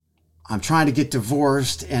I'm trying to get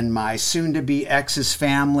divorced, and my soon-to-be ex's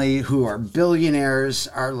family, who are billionaires,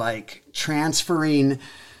 are like transferring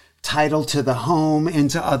title to the home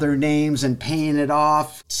into other names and paying it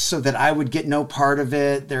off so that I would get no part of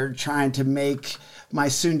it. They're trying to make my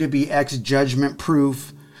soon-to-be ex judgment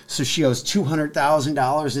proof. So she owes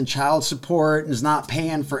 $200,000 in child support and is not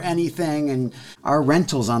paying for anything. And our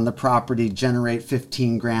rentals on the property generate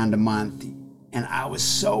 15 grand a month. And I was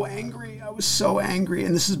so angry.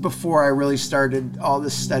 And this is before I really started all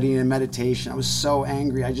this studying and meditation. I was so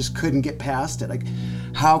angry. I just couldn't get past it. Like,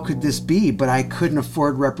 how could this be? But I couldn't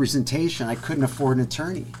afford representation. I couldn't afford an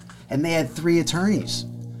attorney. And they had 3 attorneys.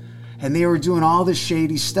 And they were doing all this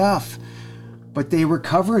shady stuff. But they were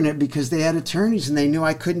covering it because they had attorneys and they knew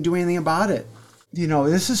I couldn't do anything about it. You know,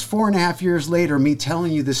 this is 4.5 years later, me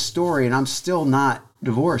telling you this story, and I'm still not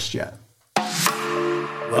divorced yet.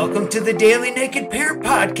 Welcome to the Daily Naked Parent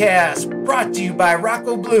Podcast, brought to you by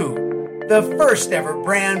Rocco Blue, the first ever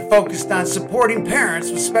brand focused on supporting parents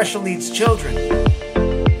with special needs children.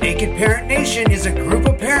 Naked Parent Nation is a group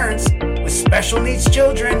of parents with special needs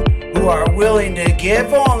children who are willing to get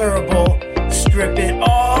vulnerable, strip it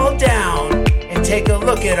all down, and take a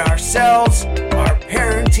look at ourselves, our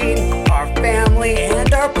parenting, our family,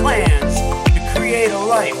 and our plans to create a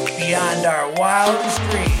life beyond our wildest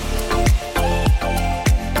dreams.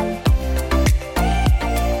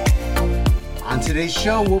 On today's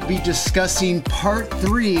show, we'll be discussing part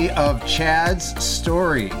 3 of Chad's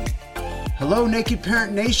story. Hello, Naked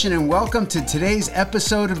Parent Nation, and welcome to today's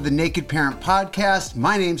episode of the Naked Parent Podcast.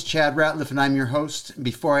 My name's Chad Ratliffe, and I'm your host.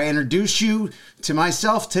 Before I introduce you to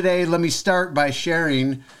myself today, let me start by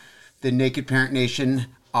sharing the Naked Parent Nation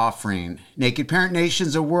offering. Naked Parent Nation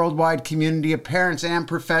is a worldwide community of parents and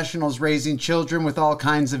professionals raising children with all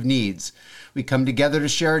kinds of needs. We come together to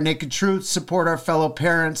share naked truths, support our fellow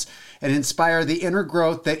parents, and inspire the inner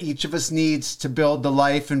growth that each of us needs to build the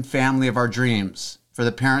life and family of our dreams. For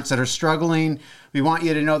the parents that are struggling, we want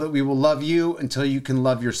you to know that we will love you until you can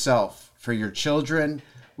love yourself. For your children,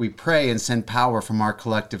 we pray and send power from our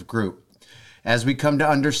collective group. As we come to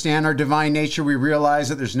understand our divine nature, we realize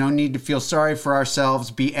that there's no need to feel sorry for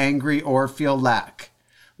ourselves, be angry, or feel lack.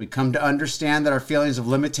 We come to understand that our feelings of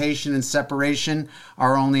limitation and separation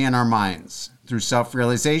are only in our minds. Through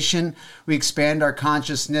self-realization, we expand our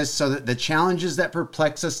consciousness so that the challenges that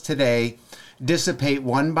perplex us today dissipate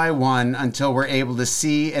one by one until we're able to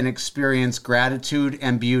see and experience gratitude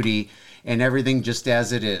and beauty in everything just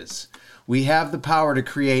as it is. We have the power to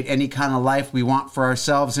create any kind of life we want for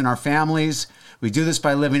ourselves and our families. We do this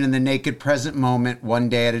by living in the naked present moment, one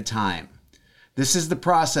day at a time. This is the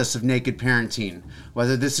process of naked parenting.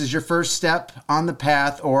 Whether this is your first step on the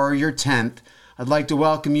path or your 10th, I'd like to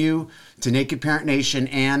welcome you to Naked Parent Nation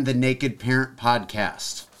and the Naked Parent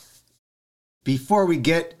Podcast. Before we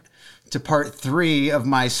get to part 3 of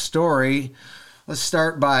my story, let's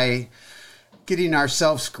start by getting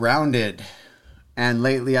ourselves grounded. And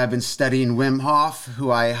lately I've been studying Wim Hof, who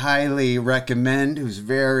I highly recommend, who's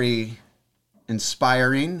very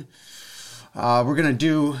inspiring. We're going to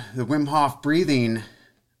do the Wim Hof breathing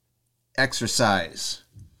exercise.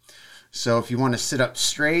 So if you want to sit up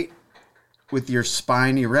straight with your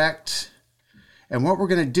spine erect, and what we're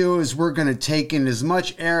going to do is we're going to take in as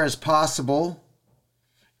much air as possible.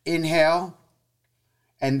 Inhale,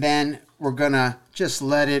 and then we're going to just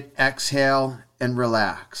let it exhale and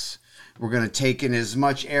relax. We're going to take in as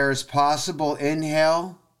much air as possible.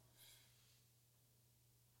 Inhale,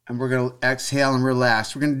 and we're going to exhale and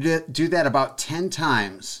relax. We're going to do that about 10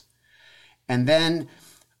 times. And then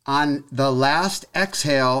on the last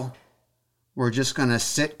exhale, we're just going to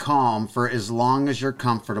sit calm for as long as you're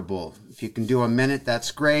comfortable. If you can do a minute,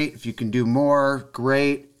 that's great. If you can do more,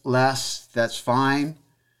 great. Less, that's fine.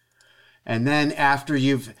 And then after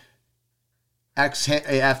you've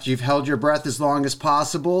held your breath as long as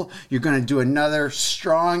possible, you're going to do another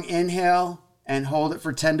strong inhale and hold it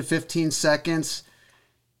for 10 to 15 seconds.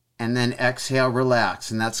 And then exhale,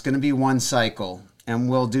 relax. And that's going to be 1 cycle. And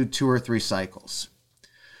we'll do 2 or 3 cycles.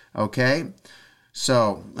 Okay?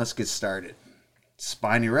 So let's get started.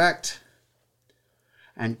 Spine erect.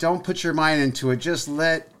 And don't put your mind into it. Just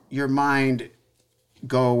let your mind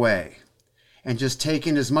go away. And just take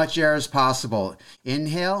in as much air as possible.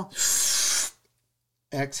 Inhale.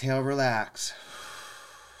 Exhale, relax.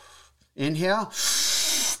 Inhale.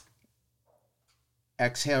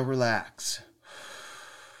 Exhale, relax.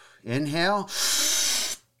 Inhale.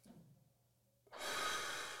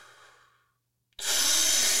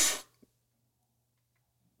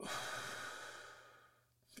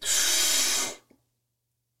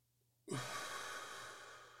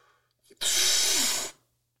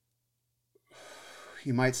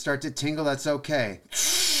 You might start to tingle. That's okay.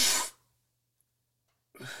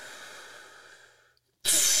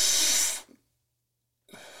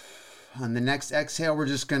 On the next exhale, we're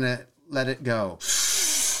just going to let it go.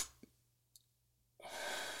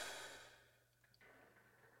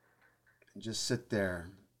 And just sit there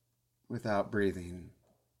without breathing.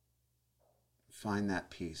 Find that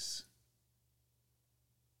peace.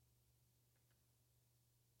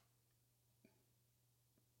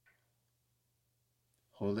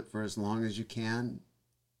 Hold it for as long as you can.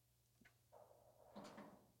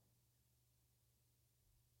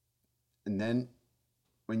 And then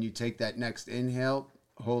when you take that next inhale,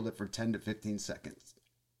 hold it for 10 to 15 seconds.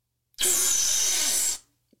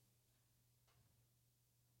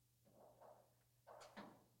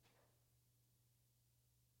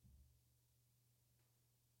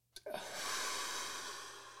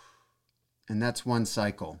 And that's one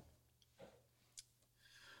cycle.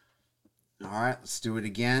 All right, let's do it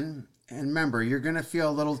again. And remember, you're going to feel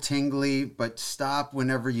a little tingly, but stop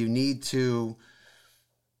whenever you need to.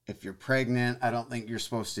 If you're pregnant, I don't think you're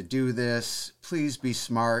supposed to do this. Please be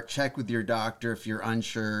smart. Check with your doctor if you're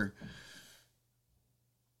unsure.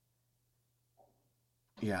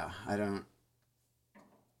 Yeah,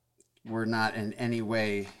 we're not in any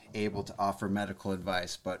way able to offer medical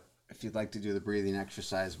advice, but if you'd like to do the breathing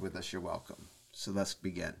exercise with us, you're welcome. So let's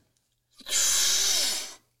begin.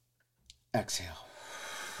 Exhale.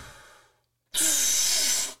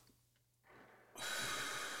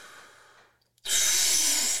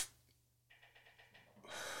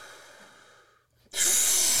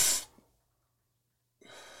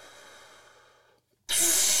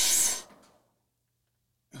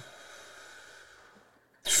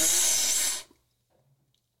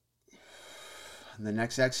 On the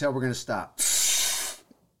next exhale, we're going to stop.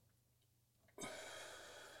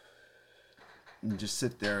 And just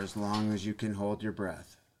sit there as long as you can hold your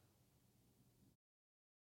breath.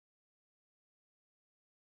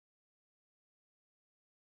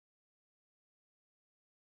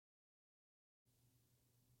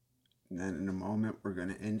 And then in a moment, we're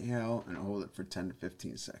going to inhale and hold it for 10 to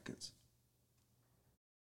 15 seconds.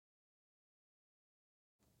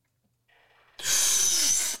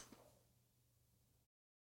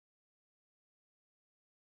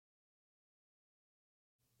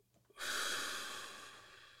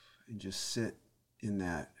 And just sit in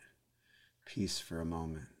that peace for a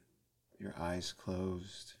moment. Your eyes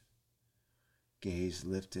closed, gaze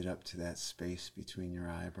lifted up to that space between your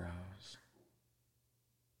eyebrows.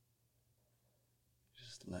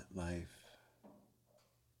 Just let life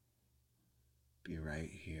be right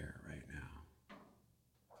here, right now.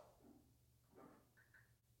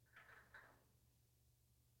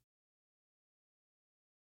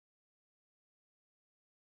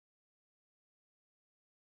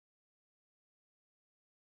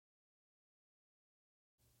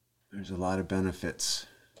 There's a lot of benefits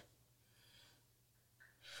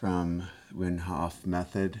from Wim Hof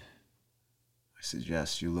method. I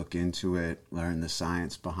suggest you look into it, learn the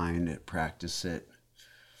science behind it, practice it,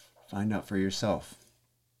 find out for yourself.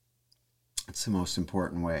 It's the most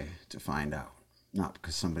important way to find out, not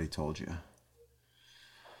because somebody told you.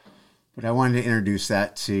 But I wanted to introduce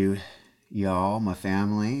that to y'all, my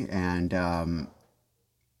family, and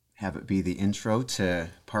have it be the intro to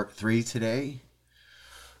part 3 today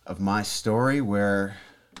of my story, where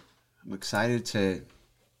I'm excited to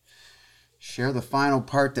share the final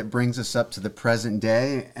part that brings us up to the present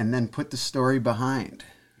day and then put the story behind,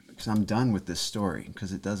 because I'm done with this story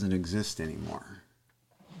because it doesn't exist anymore.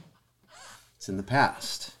 It's in the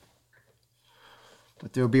past.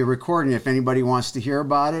 But there'll be a recording. If anybody wants to hear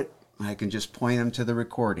about it, I can just point them to the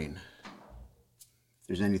recording. If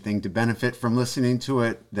there's anything to benefit from listening to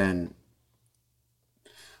it, then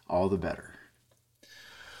all the better.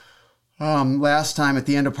 Last time at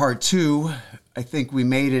the end of part 2, I think we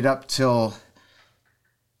made it up till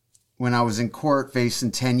when I was in court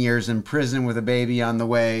facing 10 years in prison with a baby on the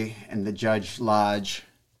way, and the Judge Lodge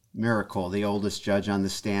Miracle, the oldest judge on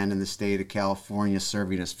the stand in the state of California,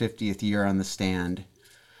 serving his 50th year on the stand,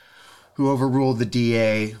 who overruled the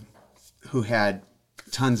DA, who had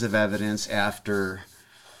tons of evidence after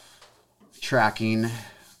tracking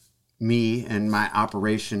me and my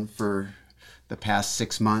operation for the past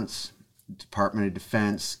 6 months. Department of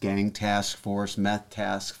Defense, Gang Task Force, Meth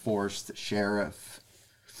Task Force, the sheriff,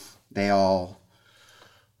 they all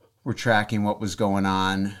were tracking what was going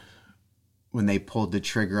on. When they pulled the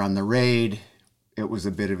trigger on the raid, it was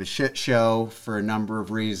a bit of a shit show for a number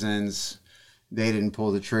of reasons. They didn't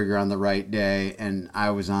pull the trigger on the right day, and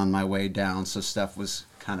I was on my way down, so stuff was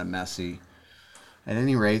kind of messy. At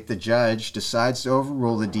any rate, the judge decides to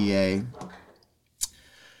overrule the DA,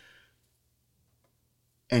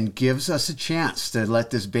 and gives us a chance to let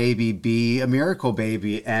this baby be a miracle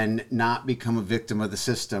baby and not become a victim of the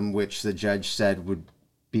system, which the judge said would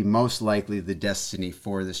be most likely the destiny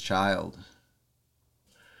for this child.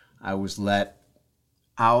 I was let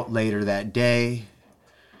out later that day,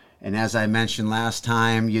 and as I mentioned last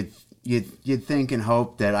time, you'd think and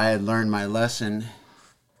hope that I had learned my lesson,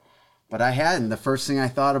 but I hadn't. The first thing I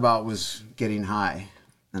thought about was getting high,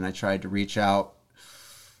 and I tried to reach out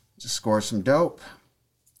to score some dope,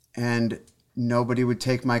 and nobody would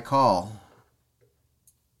take my call.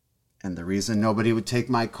 And the reason nobody would take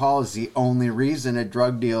my call is the only reason a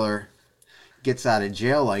drug dealer gets out of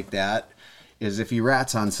jail like that is if he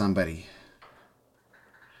rats on somebody.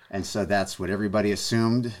 And so that's what everybody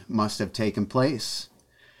assumed must have taken place.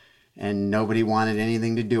 And nobody wanted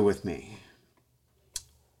anything to do with me.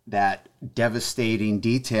 That devastating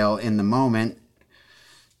detail in the moment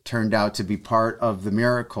turned out to be part of the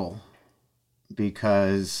miracle,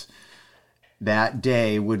 because that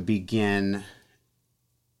day would begin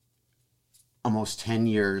almost 10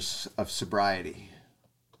 years of sobriety,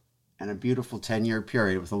 and a beautiful 10-year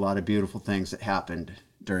period with a lot of beautiful things that happened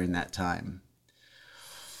during that time.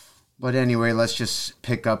 But anyway, let's just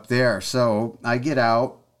pick up there. So I get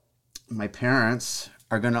out. My parents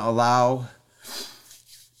are going to allow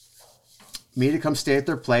me to come stay at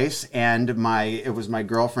their place, and it was my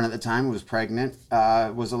girlfriend at the time, who was pregnant,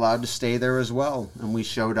 was allowed to stay there as well. And we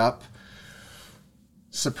showed up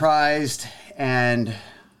surprised, and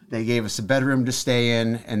they gave us a bedroom to stay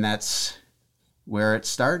in, and that's where it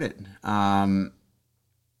started.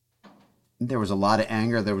 There was a lot of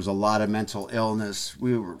anger. There was a lot of mental illness.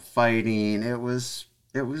 We were fighting. It was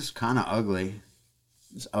kind of ugly.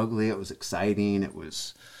 It was ugly. It was exciting. It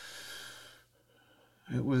was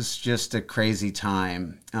just a crazy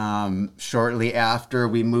time. Shortly after,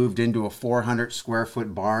 we moved into a 400 square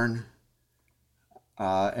foot barn.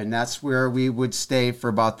 And that's where we would stay for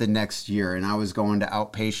about the next year. And I was going to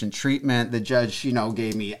outpatient treatment. The judge,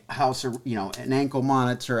 gave me an ankle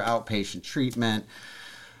monitor, outpatient treatment,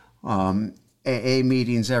 AA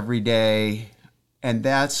meetings every day. And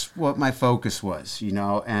that's what my focus was,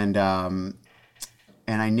 and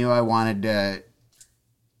I knew I wanted to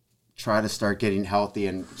try to start getting healthy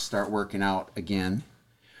and start working out again.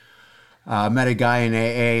 Met a guy in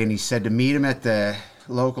AA, and he said to meet him at the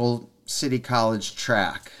local city college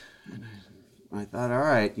track. And I thought, all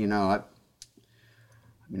right, I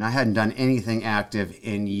hadn't done anything active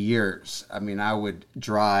in years. I would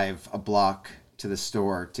drive a block to the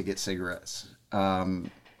store to get cigarettes.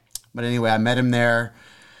 But anyway, I met him there.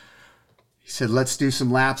 He said, let's do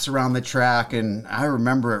some laps around the track. And I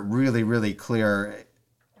remember it really, really clear.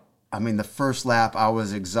 The first lap, I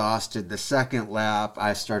was exhausted. The second lap,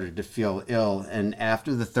 I started to feel ill. And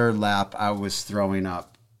after the third lap, I was throwing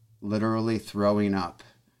up, literally throwing up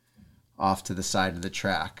off to the side of the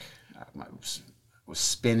track. I was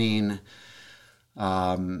spinning.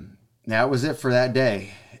 That was it for that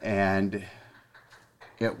day. And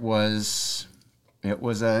it was a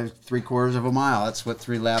 3/4 of a mile. That's what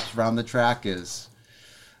 3 laps around the track is.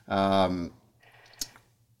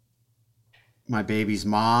 My baby's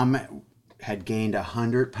mom had gained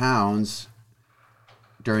 100 pounds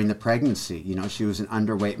during the pregnancy. She was an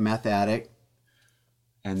underweight meth addict.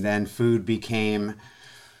 And then food became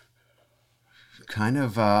kind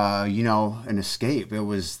of, an escape. It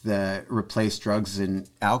was the replace drugs and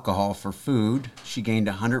alcohol for food. She gained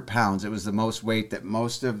 100 pounds. It was the most weight that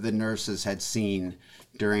most of the nurses had seen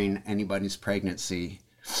during anybody's pregnancy.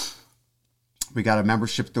 We got a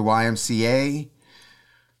membership at the YMCA.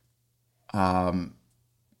 And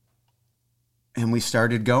we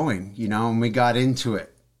started going, and we got into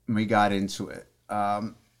it.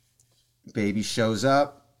 Baby shows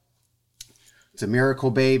up. It's a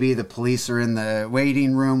miracle baby. The police are in the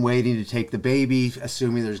waiting room waiting to take the baby,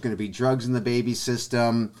 assuming there's going to be drugs in the baby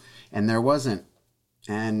system. And there wasn't.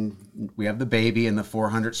 And we have the baby in the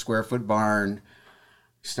 400 square foot barn.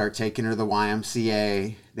 Start taking her to the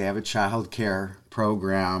YMCA. They have a child care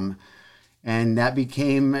program. And that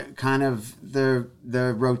became kind of the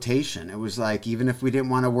rotation. It was like, even if we didn't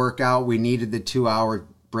want to work out, we needed the 2-hour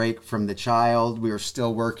break from the child. We were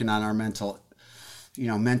still working on our mental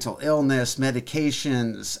illness,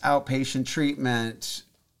 medications, outpatient treatment,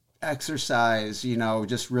 exercise,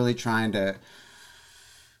 just really trying to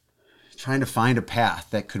find a path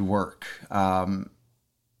that could work.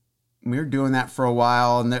 We were doing that for a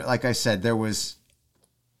while. And like I said, there was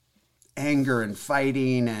anger and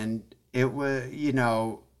fighting, and it was,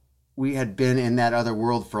 we had been in that other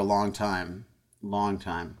world for a long time.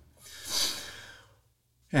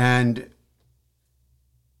 And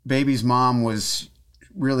baby's mom was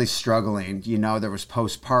really struggling. You know, there was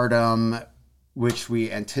postpartum, which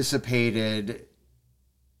we anticipated,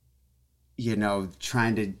 you know,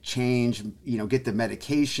 trying to change, you know, get the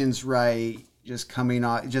medications right, just coming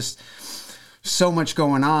on, just so much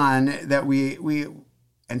going on that we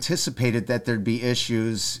anticipated that there'd be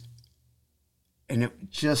issues. And it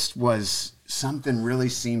just was, something really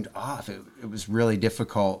seemed off. It was really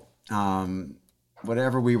difficult.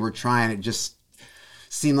 Whatever we were trying, it just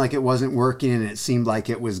seemed like it wasn't working, and it seemed like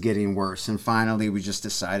it was getting worse. And finally, we just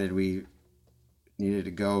decided we needed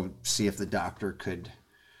to go see if the doctor could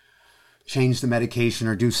change the medication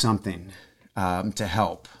or do something to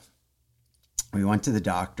help. We went to the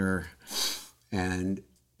doctor, and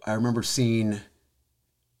I remember seeing a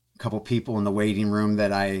couple people in the waiting room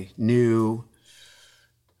that I knew.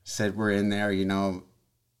 Said, we're in there, you know,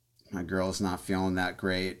 my girl's not feeling that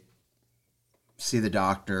great. See the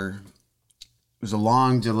doctor. It was a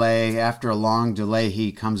long delay. After a long delay,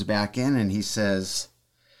 he comes back in and he says,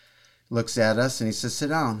 looks at us and he says, sit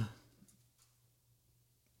down.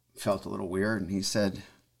 Felt a little weird. And he said,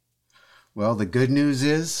 well, the good news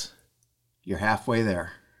is you're halfway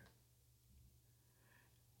there.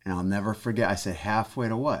 And I'll never forget. I said, halfway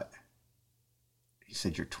to what? He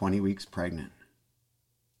said, you're 20 weeks pregnant.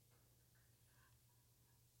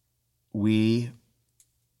 We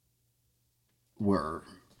were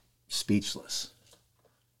speechless.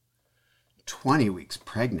 20 weeks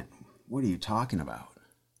pregnant. What are you talking about?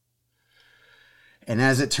 And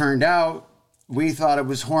as it turned out, we thought it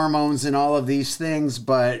was hormones and all of these things,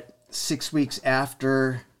 but 6 weeks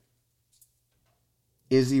after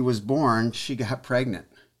Izzy was born, she got pregnant.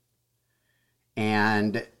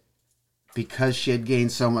 And because she had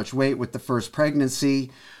gained so much weight with the first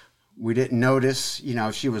pregnancy, we didn't notice, you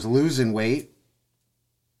know, she was losing weight,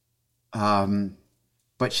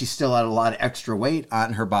 but she still had a lot of extra weight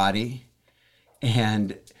on her body,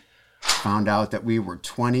 and found out that we were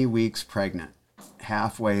 20 weeks pregnant,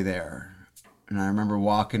 halfway there. And I remember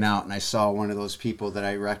walking out and I saw one of those people that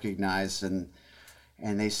I recognized, and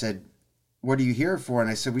they said, what are you here for? And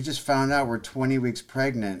I said, we just found out we're 20 weeks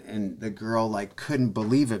pregnant. And the girl like couldn't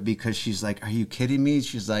believe it, because she's like, are you kidding me?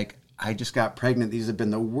 She's like, I just got pregnant. These have been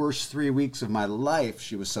the worst 3 weeks of my life.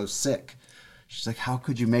 She was so sick. She's like, how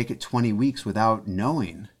could you make it 20 weeks without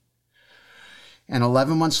knowing? And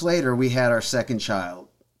 11 months later, we had our second child.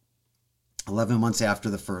 11 months after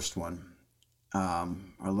the first one, our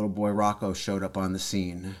little boy Rocco showed up on the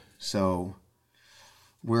scene. So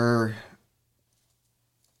we're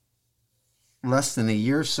less than a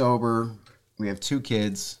year sober. We have 2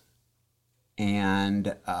 kids.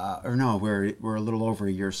 And, we're a little over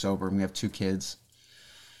a year sober, and we have 2 kids.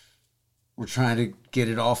 We're trying to get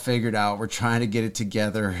it all figured out. We're trying to get it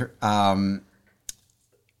together.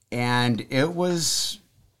 And it was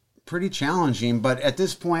pretty challenging, but at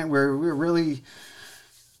this point we're really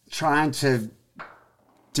trying to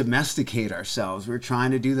domesticate ourselves. We're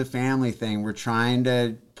trying to do the family thing. We're trying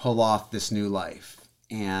to pull off this new life.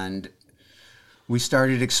 And we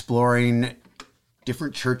started exploring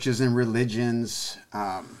different churches and religions.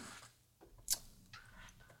 My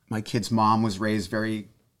kid's mom was raised very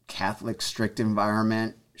Catholic, strict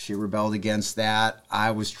environment. She rebelled against that.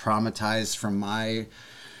 I was traumatized from my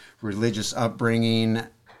religious upbringing.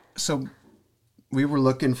 So we were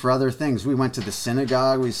looking for other things. We went to the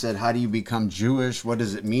synagogue. We said, how do you become Jewish? What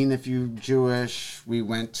does it mean if you're Jewish? We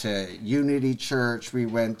went to Unity Church. We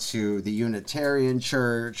went to the Unitarian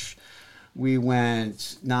Church. We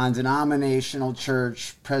went non-denominational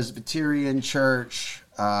church, Presbyterian church.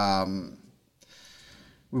 We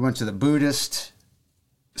went to the Buddhist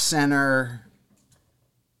center.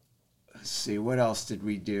 Let's see, what else did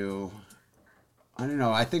we do? I don't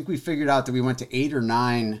know. I think we figured out that we went to 8 or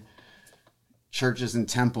 9 churches and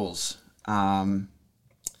temples. And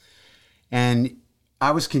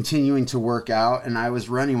I was continuing to work out, and I was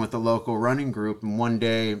running with a local running group. And one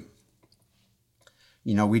day,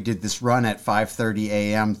 you know, we did this run at 5:30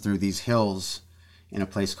 a.m. through these hills in a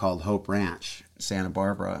place called Hope Ranch, Santa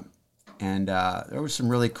Barbara. And there were some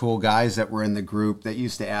really cool guys that were in the group that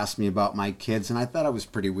used to ask me about my kids. And I thought it was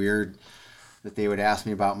pretty weird that they would ask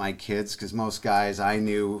me about my kids, because most guys I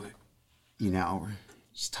knew, you know,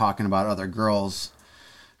 just talking about other girls,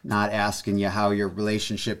 not asking you how your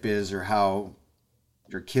relationship is or how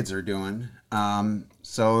your kids are doing.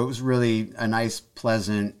 So it was really a nice,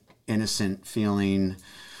 pleasant, innocent feeling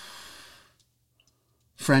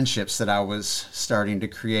friendships that I was starting to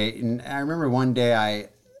create. And I remember one day I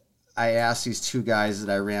asked these 2 guys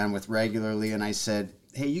that I ran with regularly, and I said,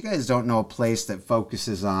 hey, you guys don't know a place that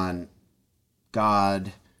focuses on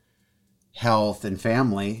God, health, and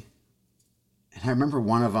family? And I remember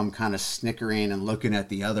one of them kind of snickering and looking at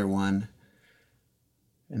the other one.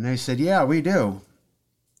 And they said, yeah, we do.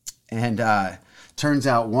 And turns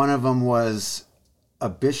out one of them was a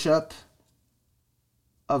bishop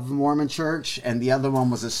of the Mormon Church, and the other one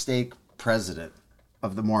was a stake president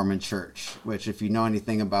of the Mormon Church, which if you know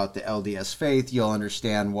anything about the LDS faith, you'll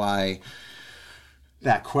understand why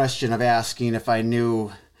that question of asking if I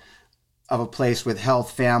knew of a place with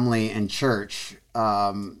health, family, and church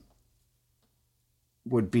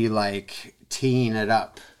would be like teeing it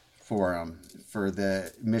up for them for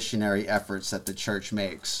the missionary efforts that the church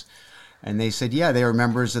makes. And they said, yeah, they were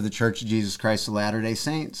members of the Church of Jesus Christ of Latter-day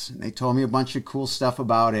Saints. And they told me a bunch of cool stuff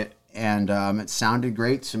about it. And it sounded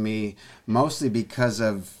great to me, mostly because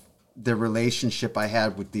of the relationship I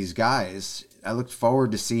had with these guys. I looked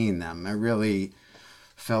forward to seeing them. I really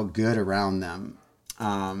felt good around them.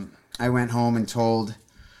 I went home and told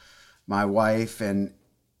my wife, and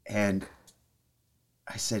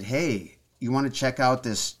I said, hey, you want to check out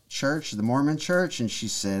this church, the Mormon Church? And she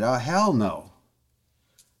said, oh, hell no.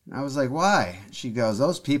 And I was like, why? She goes,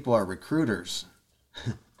 those people are recruiters.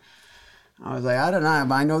 I was like, I don't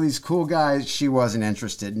know. I know these cool guys. She wasn't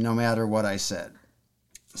interested, no matter what I said.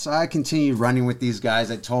 So I continued running with these guys.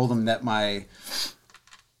 I told them that my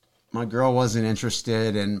girl wasn't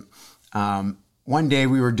interested. And one day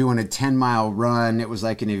we were doing a 10-mile run. It was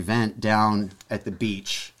like an event down at the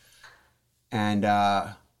beach. And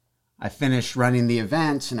I finished running the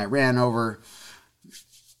event, and I ran over.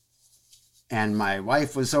 And my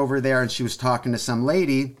wife was over there, and she was talking to some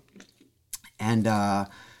lady. And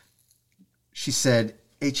she said,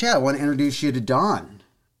 hey, Chad, I want to introduce you to Dawn.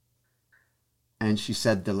 And she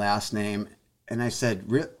said the last name. And I said,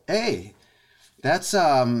 hey, that's,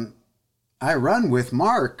 I run with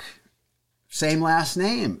Mark, same last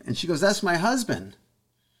name. And she goes, that's my husband.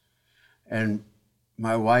 And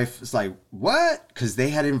my wife was like, what? Because they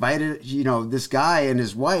had invited, this guy and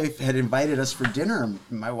his wife had invited us for dinner.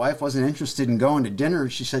 My wife wasn't interested in going to dinner.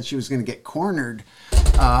 She said she was going to get cornered. She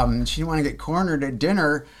didn't want to get cornered at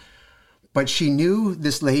dinner. But she knew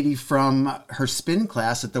this lady from her spin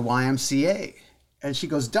class at the YMCA. And she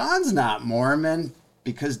goes, Dawn's not Mormon,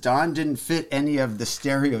 because Dawn didn't fit any of the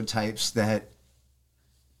stereotypes that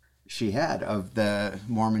she had of the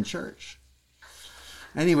Mormon Church.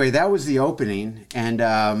 Anyway, that was the opening. And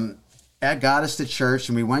that got us to church,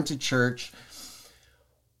 and we went to church.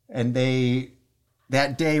 And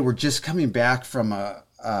that day, were just coming back from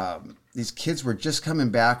these kids were just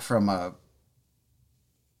coming back from a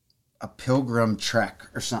pilgrim trek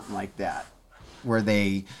or something like that, where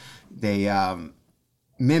they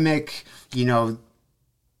mimic,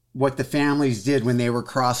 what the families did when they were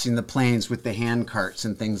crossing the plains with the hand carts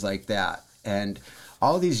and things like that. And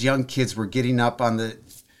all these young kids were getting up on the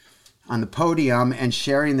podium and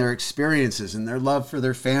sharing their experiences and their love for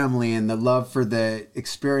their family and the love for the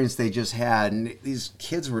experience they just had. And these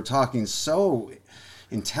kids were talking so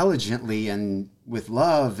intelligently and with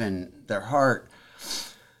love and their heart.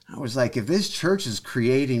 I was like, if this church is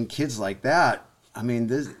creating kids like that, I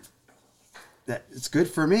mean, it's good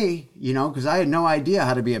for me, because I had no idea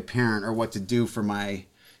how to be a parent or what to do for my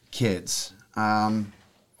kids.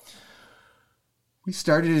 We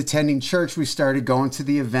started attending church. We started going to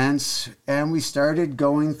the events, and we started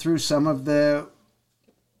going through some of the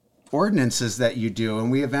ordinances that you do.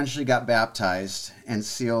 And we eventually got baptized and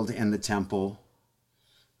sealed in the temple,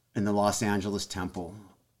 in the Los Angeles temple.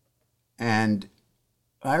 And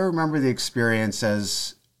I remember the experience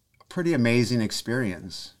as a pretty amazing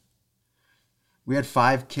experience. We had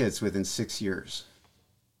 5 kids within 6 years.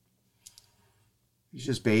 It was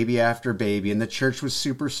just baby after baby, and the church was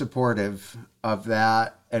super supportive of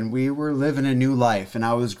that. And we were living a new life, and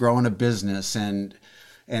I was growing a business and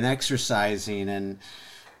exercising. And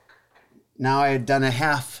now I had done a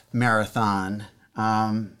half marathon,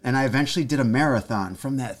 and I eventually did a marathon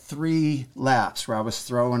from that 3 laps where I was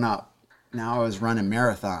throwing up. Now I was running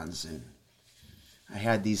marathons, and I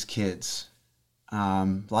had these kids.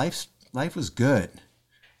 Life was good.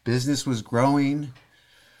 Business was growing.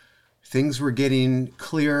 Things were getting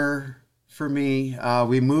clearer for me.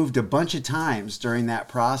 We moved a bunch of times during that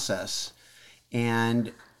process.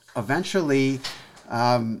 And eventually,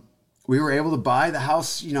 we were able to buy the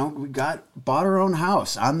house. We bought our own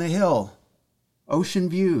house on the hill, ocean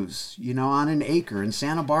views, on an acre in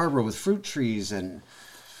Santa Barbara with fruit trees. And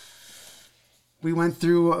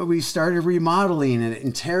we started remodeling it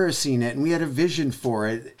and terracing it, and we had a vision for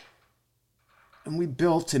it. And we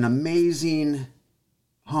built an amazing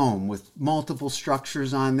home with multiple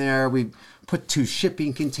structures on there. We put 2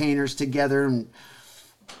 shipping containers together and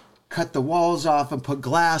cut the walls off and put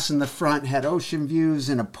glass in the front, had ocean views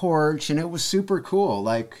and a porch, and it was super cool.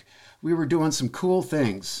 Like, we were doing some cool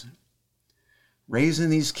things. Raising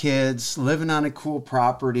these kids, living on a cool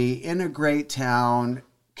property, in a great town,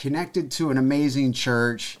 connected to an amazing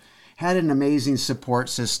church, had an amazing support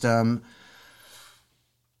system.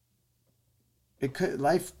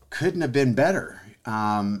 Life couldn't have been better.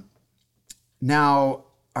 Now,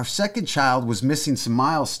 our second child was missing some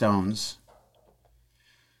milestones,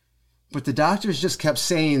 but the doctors just kept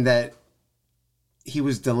saying that he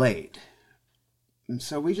was delayed. And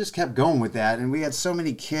so we just kept going with that. And we had so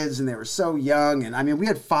many kids and they were so young. And I mean, we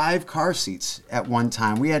had 5 car seats at one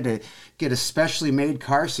time. We had to get a specially made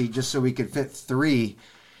car seat just so we could fit 3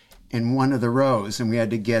 in one of the rows. And we had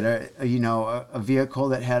to get a vehicle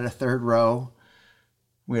that had a 3rd row.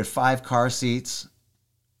 We had 5 car seats.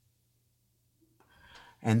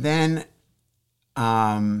 And then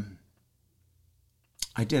I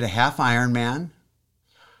did a half Ironman.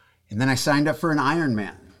 And then I signed up for an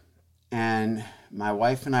Ironman. And my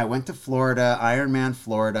wife and I went to Florida, Ironman,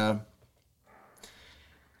 Florida.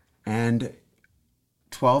 And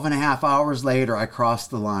 12 and a half hours later, I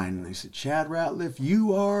crossed the line. And they said, Chad Ratliffe,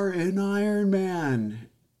 you are an Ironman.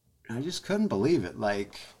 And I just couldn't believe it.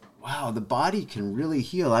 Like, wow, the body can really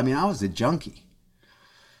heal. I mean, I was a junkie.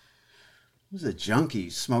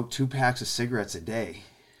 Smoked 2 packs of cigarettes a day.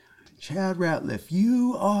 Chad Ratliffe,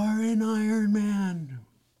 you are an Ironman.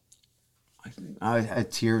 I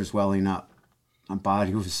had tears welling up. My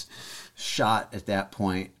body was shot at that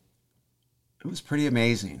point. It was pretty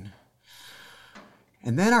amazing.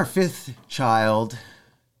 And then our 5th child,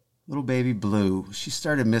 little baby Blue, she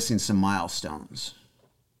started missing some milestones.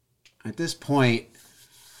 At this point,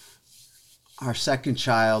 our second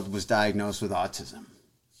child was diagnosed with autism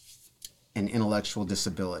and intellectual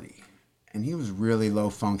disability. And he was really low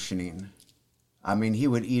functioning. I mean, he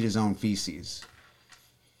would eat his own feces.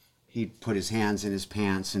 He'd put his hands in his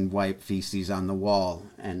pants and wipe feces on the wall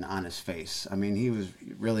and on his face. I mean, he was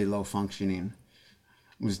really low functioning.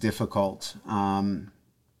 It was difficult. Going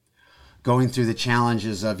through the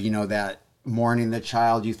challenges of, that mourning the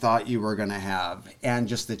child you thought you were going to have, and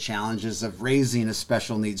just the challenges of raising a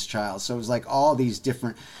special needs child. So it was like all these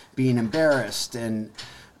different, being embarrassed and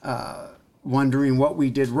wondering what we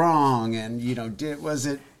did wrong. And,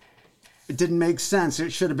 it didn't make sense.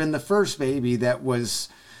 It should have been the first baby that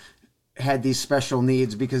had these special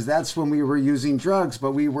needs, because that's when we were using drugs,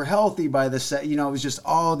 but we were healthy by the set. It was just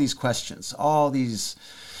all these questions, all these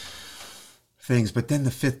things. But then the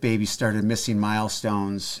 5th baby started missing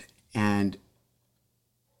milestones, and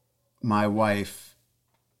my wife,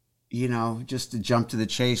 just to jump to the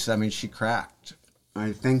chase, I mean, she cracked.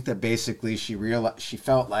 I think that basically she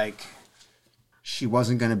felt like she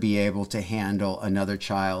wasn't going to be able to handle another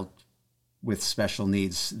child with special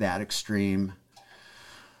needs that extreme.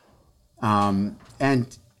 And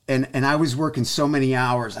I was working so many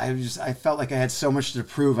hours. I felt like I had so much to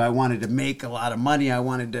prove. I wanted to make a lot of money. I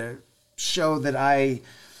wanted to show that I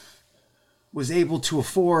was able to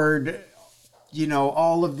afford,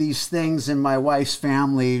 all of these things. And my wife's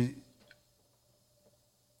family,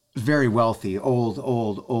 very wealthy,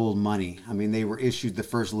 old money. I mean, they were issued the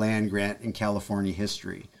first land grant in California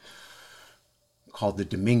history, called the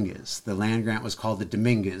Dominguez. The land grant was called the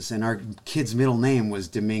Dominguez, and our kid's middle name was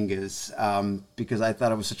Dominguez, because I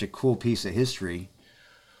thought it was such a cool piece of history.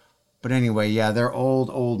 But anyway, yeah, they're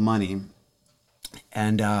old money.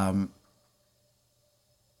 And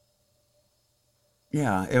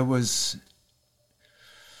yeah, it was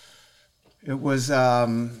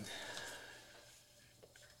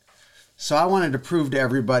so I wanted to prove to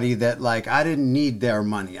everybody that, like, I didn't need their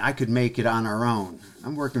money. I could make it on our own.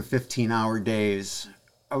 I'm working 15-hour days.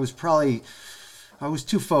 I was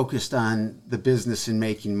too focused on the business and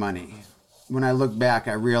making money. When I look back,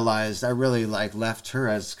 I realized I really left her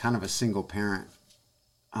as kind of a single parent.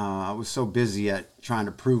 I was so busy at trying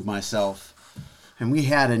to prove myself, and we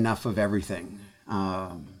had enough of everything.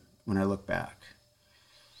 When I look back,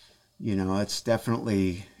 it's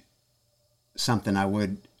definitely something I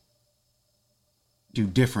would do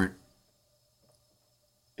different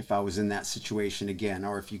if I was in that situation again,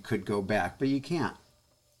 or if you could go back, but you can't.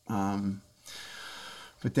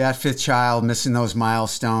 But that 5th child, missing those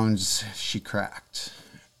milestones, she cracked.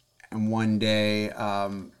 And one day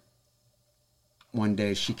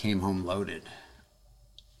she came home loaded.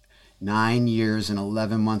 9 years and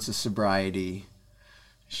 11 months of sobriety.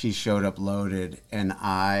 She showed up loaded, and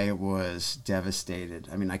I was devastated.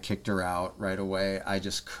 I mean, I kicked her out right away. I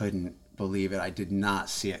just couldn't believe it. I did not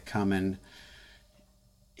see it coming.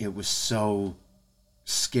 It was so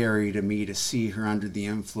scary to me to see her under the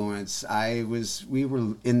influence. We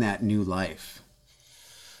were in that new life.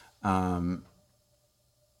 And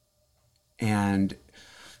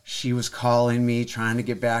she was calling me, trying to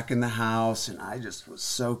get back in the house, and I just was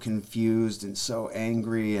so confused and so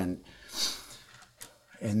angry, and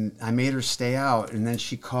I made her stay out. And then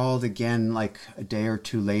she called again like a day or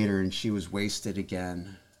two later, and she was wasted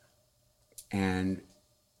again. And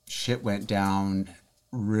shit went down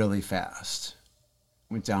really fast.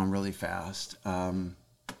 One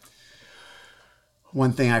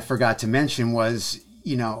thing I forgot to mention was,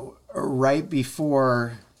 right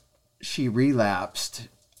before she relapsed,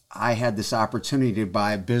 I had this opportunity to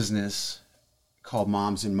buy a business called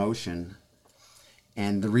Moms in Motion.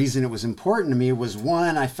 And the reason it was important to me was,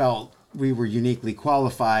 one, I felt we were uniquely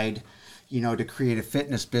qualified, to create a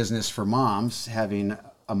fitness business for moms, having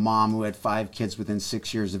a mom who had 5 kids within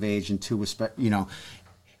 6 years of age and 2,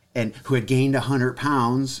 and who had gained 100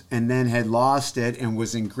 pounds and then had lost it and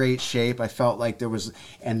was in great shape. I felt like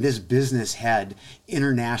and this business had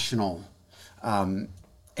international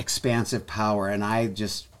expansive power. And I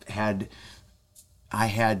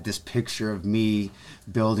had this picture of me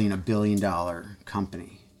building $1 billion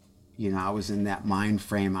company. I was in that mind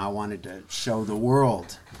frame. I wanted to show the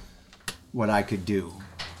world what I could do,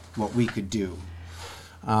 what we could do.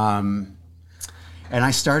 And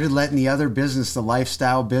I started letting the other business, the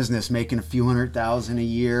lifestyle business, making a few $100,000 a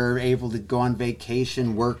year, able to go on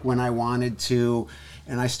vacation, work when I wanted to.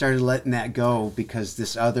 And I started letting that go because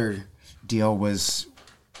this other deal was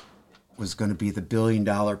going to be the $1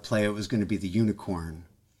 billion play. It was going to be the unicorn.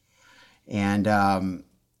 And I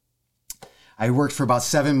worked for about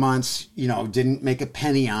 7 months, didn't make a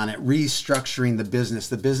penny on it, restructuring the business.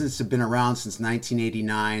 The business had been around since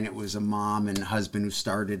 1989. It was a mom and husband who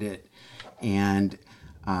started it. And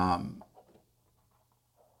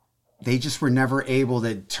they just were never able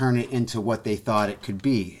to turn it into what they thought it could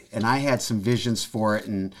be. And I had some visions for it,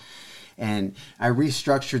 and I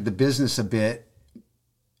restructured the business a bit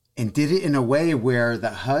and did it in a way where the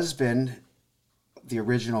husband, the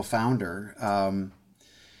original founder,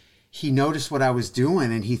 he noticed what I was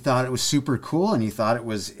doing, and he thought it was super cool, and he thought it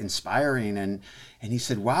was inspiring. And he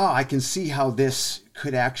said, wow, I can see how this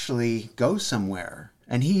could actually go somewhere.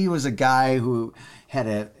 And he was a guy who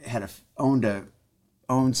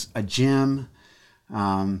owns a gym.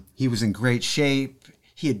 He was in great shape.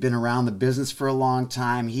 He had been around the business for a long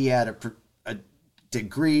time. He had a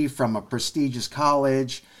degree from a prestigious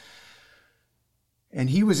college. And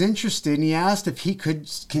he was interested, and he asked if he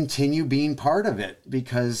could continue being part of it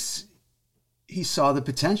because he saw the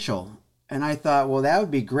potential. And I thought, well, that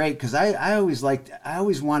would be great, because I always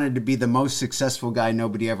wanted to be the most successful guy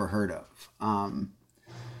nobody ever heard of.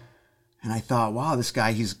 And I thought, wow, this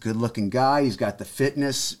guy, he's a good-looking guy. He's got the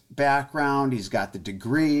fitness background. He's got the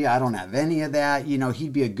degree. I don't have any of that.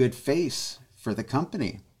 He'd be a good face for the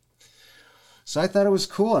company. So I thought it was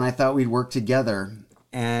cool, and I thought we'd work together.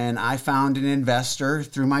 And I found an investor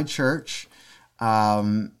through my church.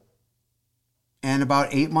 And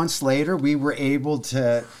about 8 months later, we were able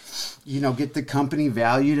to, get the company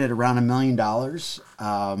valued at around $1 million.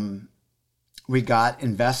 We got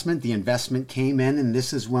investment. The investment came in, and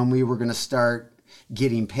this is when we were going to start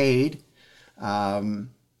getting paid, at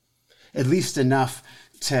least enough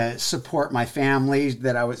to support my family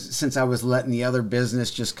since I was letting the other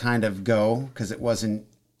business just kind of go because it wasn't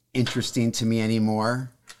interesting to me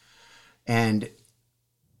anymore. And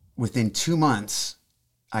within 2 months,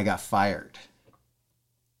 I got fired,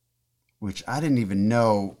 which I didn't even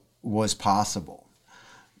know was possible.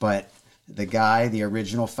 But the guy, the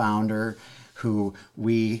original founder, who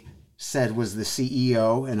we said was the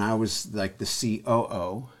CEO, and I was like the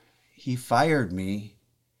COO, he fired me.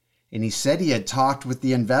 And he said he had talked with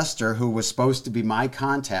the investor who was supposed to be my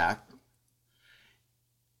contact.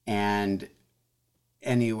 And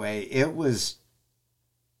anyway, it was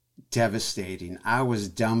devastating. I was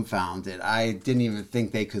dumbfounded. I didn't even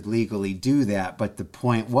think they could legally do that. But the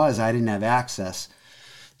point was, I didn't have access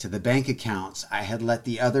to the bank accounts. I had let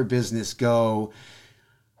the other business go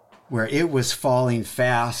where it was falling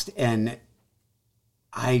fast, and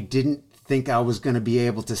I didn't think I was going to be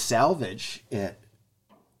able to salvage it.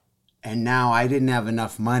 And now I didn't have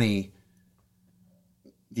enough money.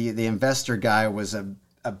 The investor guy was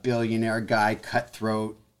a billionaire guy,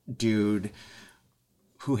 cutthroat dude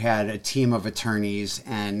who had a team of attorneys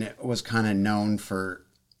and was kind of known for,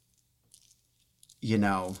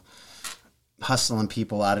 hustling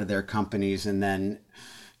people out of their companies and then,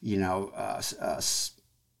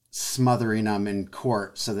 smothering them in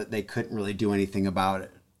court so that they couldn't really do anything about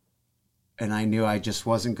it. And I knew I just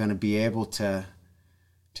wasn't going to be able to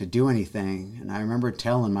to do anything. And I remember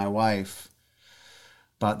telling my wife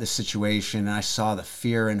about the situation, and I saw the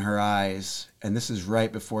fear in her eyes. And this is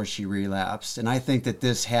right before she relapsed. And I think that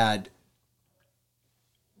this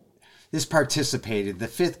participated. The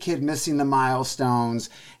fifth kid missing the milestones,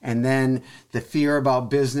 and then the fear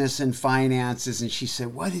about business and finances. And she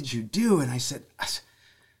said, "What did you do?" And I said,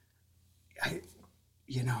 I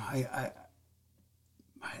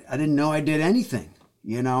didn't know I did anything,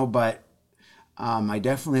 but I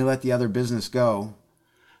definitely let the other business go.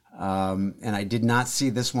 And I did not see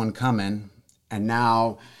this one coming. And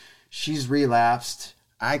now she's relapsed.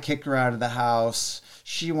 I kicked her out of the house.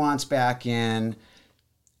 She wants back in.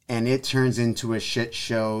 And it turns into a shit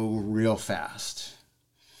show real fast.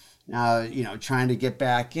 Now, trying to get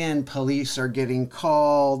back in, police are getting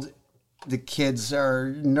called. The kids are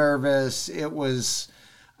nervous. It was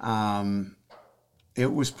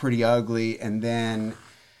pretty ugly. And then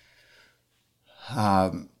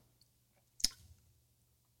I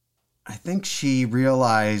think she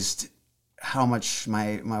realized how much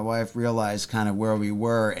my wife realized kind of where we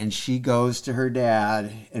were, and she goes to her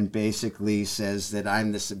dad and basically says that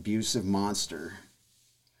I'm this abusive monster.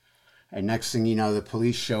 And next thing you know, the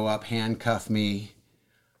police show up, handcuff me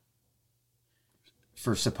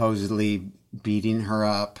for supposedly beating her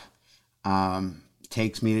up,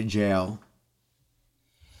 takes me to jail.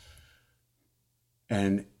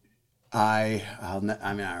 And I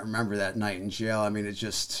remember that night in jail.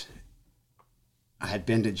 I had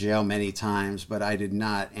been to jail many times, but I did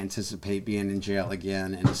not anticipate being in jail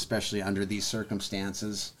again, and especially under these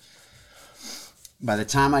circumstances. By the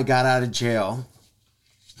time I got out of jail,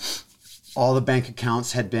 all the bank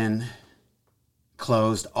accounts had been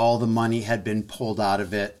closed. All the money had been pulled out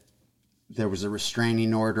of it. There was a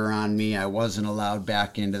restraining order on me. I wasn't allowed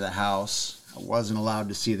back into the house. I wasn't allowed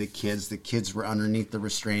to see the kids. The kids were underneath the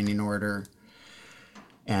restraining order.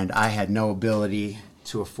 And I had no ability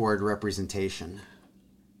to afford representation.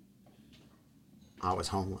 I was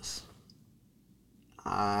homeless.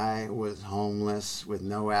 I was homeless with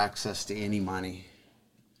no access to any money.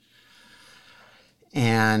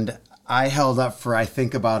 And I held up for, I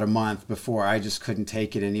think, about a month before I just couldn't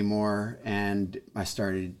take it anymore. And I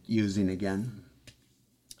started using again.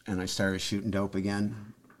 And I started shooting dope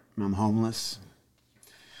again. And I'm homeless.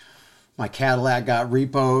 My Cadillac got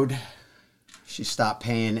repoed. She stopped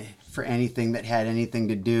paying for anything that had anything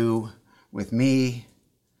to do with me.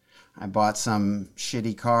 I bought some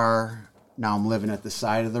shitty car. Now I'm living at the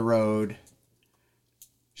side of the road,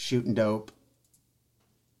 shooting dope,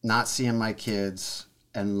 not seeing my kids,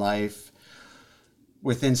 and life.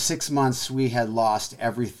 Within 6 months, we had lost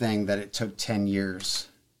everything that it took 10 years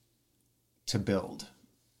to build.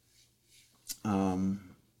 And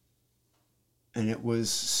it was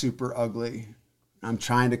super ugly. I'm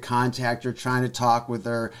trying to contact her, trying to talk with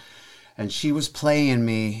her, and she was playing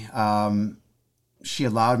me. She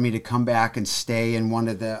allowed me to come back and stay in one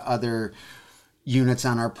of the other units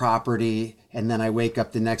on our property, and then I wake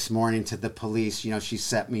up the next morning to the police. She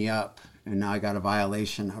set me up, and now I got a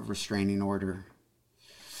violation of restraining order.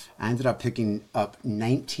 I ended up picking up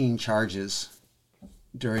 19 charges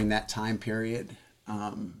during that time period.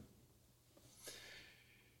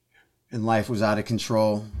 And life was out of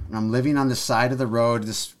control. And I'm living on the side of the road,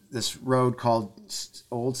 this road called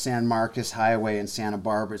Old San Marcos Highway in Santa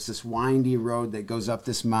Barbara. It's this windy road that goes up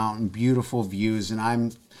this mountain, beautiful views. And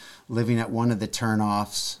I'm living at one of the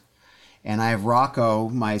turnoffs. And I have Rocco,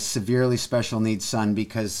 my severely special needs son,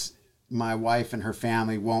 because my wife and her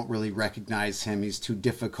family won't really recognize him. He's too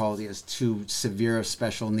difficult. He has too severe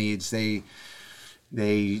special needs. They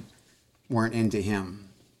weren't into him.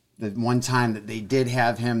 The one time that they did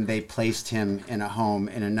have him, they placed him in a home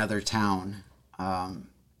in another town. I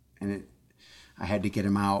had to get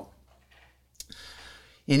him out.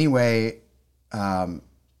 Anyway, that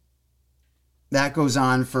goes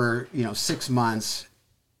on for 6 months.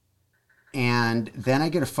 And then I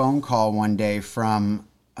get a phone call one day from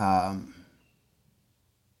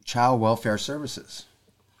Child Welfare Services.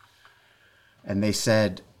 And they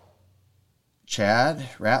said, "Chad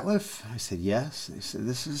Ratliffe?" I said, "Yes." They said,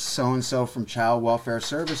 "This is so-and-so from Child Welfare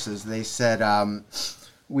Services." They said,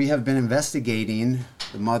 "We have been investigating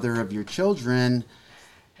the mother of your children,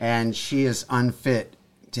 and she is unfit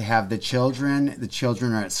to have the children. The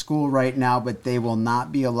children are at school right now, but they will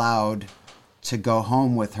not be allowed to go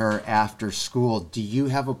home with her after school. Do you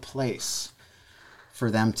have a place for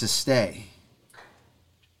them to stay?"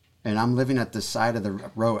 And I'm living at the side of the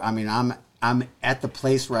road. I'm at the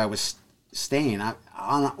place where I was staying. I'm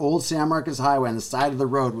on Old San Marcos Highway on the side of the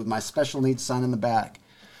road with my special needs son in the back.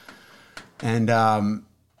 And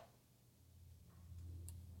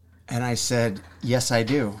And I said, yes, I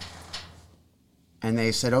do. And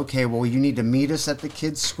they said, okay, well, you need to meet us at the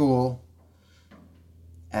kids' school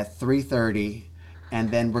at 3:30, and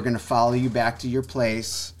then we're going to follow you back to your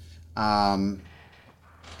place, and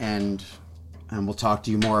we'll talk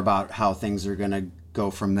to you more about how things are going to go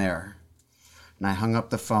from there. And I hung up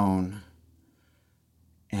the phone,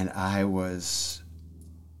 and I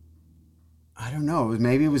don't know,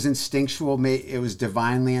 maybe it was instinctual, maybe it was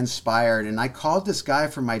divinely inspired. And I called this guy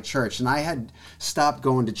from my church, and I had stopped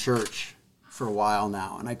going to church for a while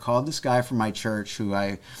now. And I called this guy from my church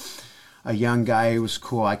a young guy who was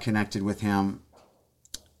cool. I connected with him.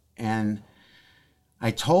 And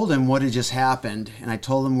I told him what had just happened, and I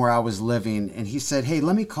told him where I was living. And he said, hey,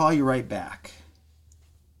 let me call you right back.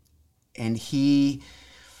 And he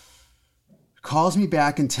calls me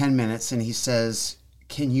back in 10 minutes, and he says,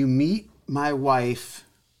 can you meet my wife,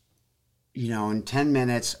 in 10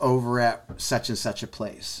 minutes over at such and such a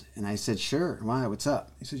place? And I said, sure. Why? What's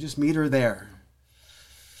up? He said, just meet her there.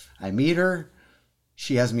 I meet her.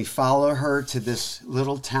 She has me follow her to this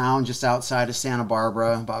little town just outside of Santa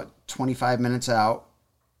Barbara, about 25 minutes out.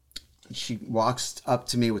 She walks up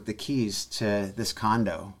to me with the keys to this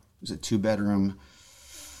condo. It was a 2-bedroom,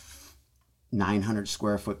 900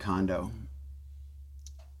 square foot condo,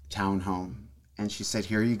 townhome. And she said,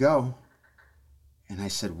 here you go. And I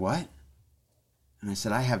said, what? And I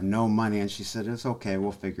said, I have no money. And she said, it's okay,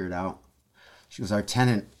 we'll figure it out. She goes, our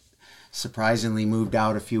tenant surprisingly moved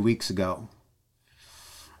out a few weeks ago.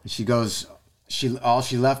 And she goes, all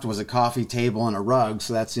she left was a coffee table and a rug,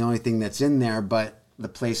 so that's the only thing that's in there, but the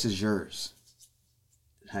place is yours.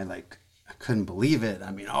 I couldn't believe it. I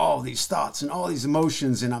mean, all these thoughts and all these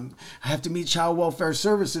emotions, and I have to meet Child Welfare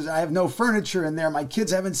Services. I have no furniture in there. My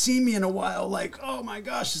kids haven't seen me in a while. Oh my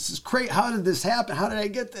gosh, this is crazy. How did this happen? How did I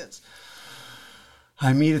get this?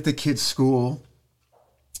 I meet at the kids' school.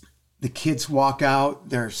 The kids walk out.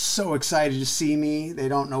 They're so excited to see me. They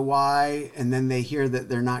don't know why. And then they hear that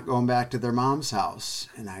they're not going back to their mom's house.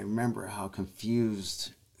 And I remember how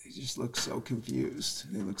confused. They just look so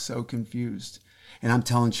confused. They look so confused. And I'm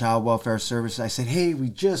telling Child Welfare Services, I said, hey,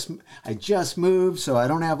 I just moved, so I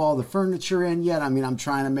don't have all the furniture in yet. I mean, I'm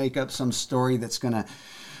trying to make up some story that's going to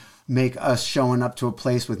make us showing up to a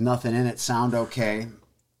place with nothing in it sound okay.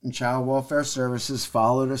 And Child Welfare Services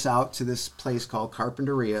followed us out to this place called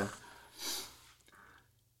Carpinteria.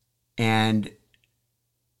 And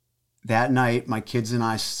that night, my kids and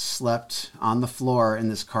I slept on the floor in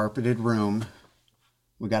this carpeted room.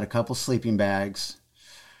 We got a couple sleeping bags.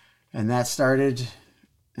 And that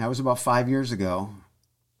was about 5 years ago.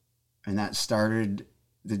 And that started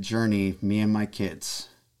the journey, me and my kids.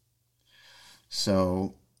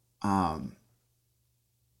 So our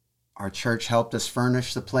church helped us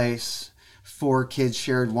furnish the place. 4 kids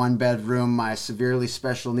shared one bedroom. My severely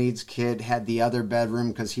special needs kid had the other bedroom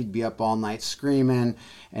because he'd be up all night screaming.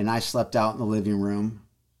 And I slept out in the living room.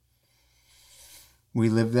 We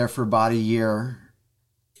lived there for about a year.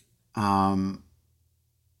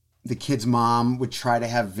 The kid's mom would try to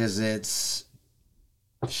have visits.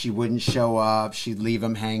 She wouldn't show up. She'd leave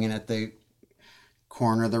them hanging at the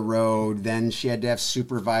corner of the road. Then she had to have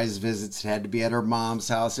supervised visits. It had to be at her mom's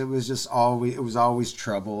house. It was always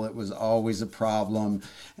trouble. It was always a problem.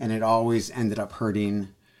 And it always ended up hurting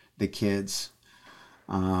the kids.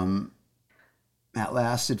 That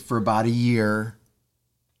lasted for about a year.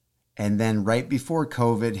 And then right before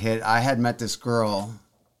COVID hit, I had met this girl.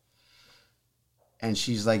 And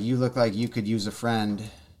she's like, you look like you could use a friend.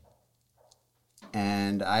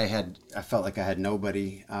 And I felt like I had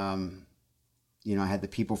nobody. I had the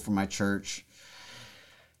people from my church.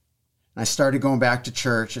 And I started going back to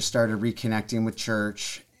church. I started reconnecting with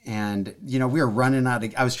church. And, we were running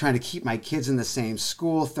I was trying to keep my kids in the same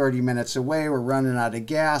school, 30 minutes away. We're running out of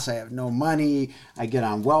gas. I have no money. I get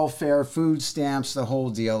on welfare, food stamps, the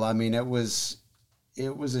whole deal. I mean, it was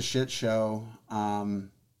a shit show.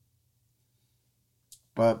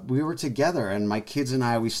 But we were together, and my kids and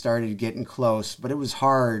I, we started getting close, but it was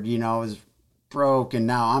hard, I was broke, and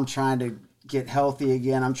now I'm trying to get healthy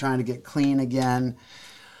again. I'm trying to get clean again.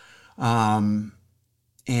 And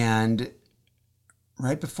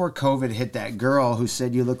right before COVID hit, that girl who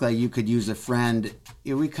said you look like you could use a friend,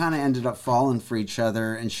 we kind of ended up falling for each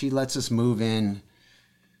other, and she lets us move in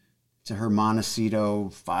to her Montecito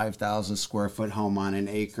 5,000 square foot home on an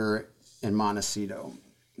acre in Montecito,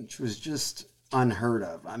 which was just unheard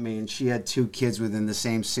of. I mean, she had 2 kids within the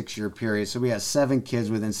same 6-year period. So we had 7 kids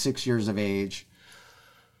within 6 years of age.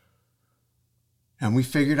 And we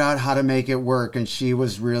figured out how to make it work. And she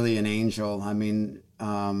was really an angel. I mean,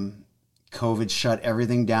 COVID shut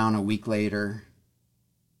everything down a week later.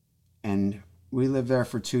 And we lived there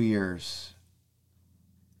for 2 years.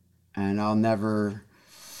 And I'll never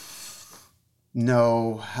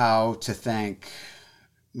know how to thank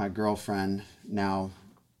my girlfriend now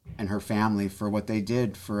and her family for what they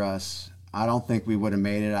did for us. I don't think we would have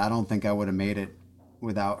made it. I don't think I would have made it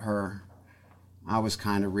without her. I was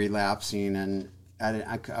kind of relapsing, and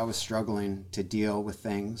I was struggling to deal with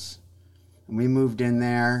things. And we moved in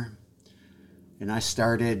there, and I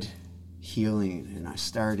started healing, and I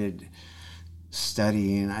started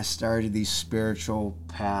studying, and I started these spiritual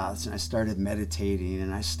paths, and I started meditating,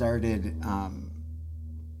 and I started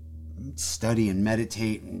study and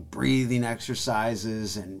meditate and breathing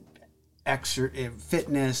exercises and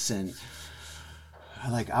fitness, and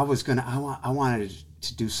I wanted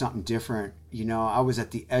to do something different. You know, I was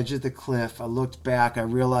at the edge of the cliff. I looked back, I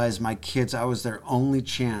realized my kids, I was their only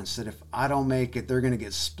chance, that if I don't make it, they're going to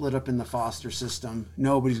get split up in the foster system.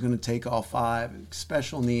 Nobody's going to take all 5,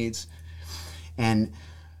 special needs. And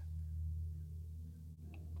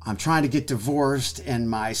I'm trying to get divorced, and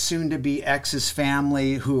my soon-to-be ex's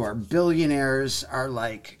family, who are billionaires, are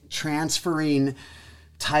like transferring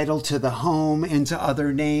title to the home into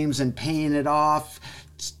other names and paying it off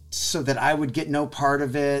so that I would get no part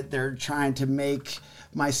of it. They're trying to make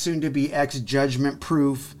my soon-to-be ex judgment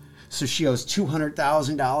proof, so she owes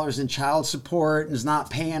 $200,000 in child support and is not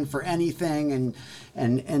paying for anything.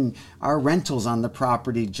 And our rentals on the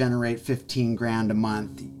property generate $15,000 a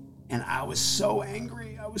month. And I was so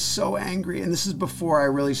angry. And this is before I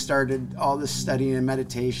really started all this studying and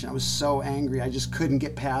meditation. I was so angry. I just couldn't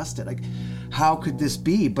get past it. Like, how could this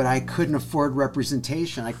be? But I couldn't afford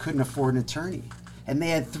representation. I couldn't afford an attorney. And they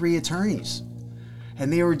had 3 attorneys.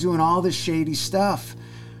 And they were doing all this shady stuff.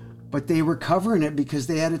 But they were covering it because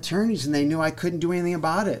they had attorneys, and they knew I couldn't do anything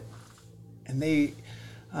about it. And they,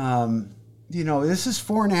 this is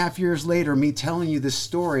 4.5 years later, me telling you this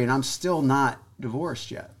story, and I'm still not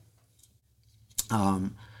divorced yet.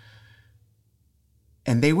 And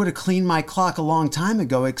they would have cleaned my clock a long time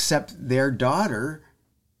ago, except their daughter,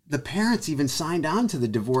 the parents even signed on to the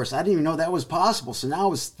divorce. I didn't even know that was possible. So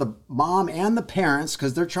now it's the mom and the parents,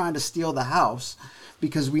 because they're trying to steal the house,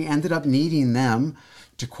 because we ended up needing them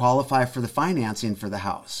to qualify for the financing for the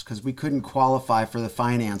house, because we couldn't qualify for the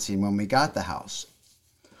financing when we got the house.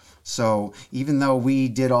 So even though we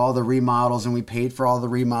did all the remodels and we paid for all the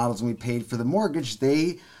remodels and we paid for the mortgage,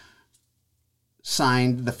 they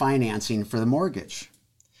signed the financing for the mortgage.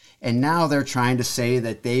 And now they're trying to say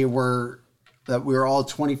that we were all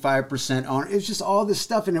 25% on. It's just all this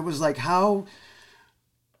stuff. And it was like, how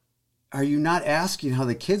are you not asking how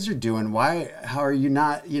the kids are doing? How are you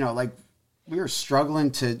not, we were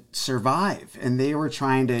struggling to survive, and they were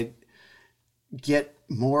trying to get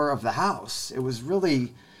more of the house. It was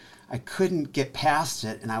really, I couldn't get past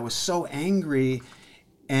it. And I was so angry.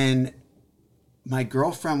 And my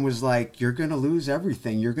girlfriend was like, you're going to lose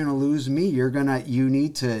everything. You're going to lose me. You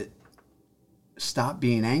need to stop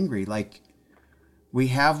being angry. Like, we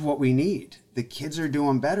have what we need. The kids are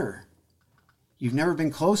doing better. You've never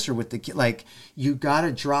been closer with the kid. Like, you got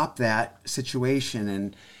to drop that situation.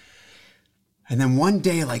 And then one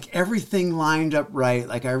day, like, everything lined up right.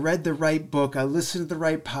 Like, I read the right book. I listened to the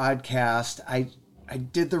right podcast. I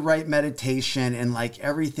did the right meditation, and like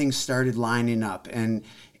everything started lining up. And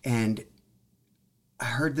I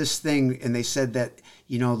heard this thing, and they said that,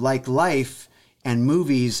 like life and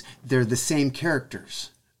movies, they're the same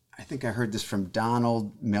characters. I think I heard this from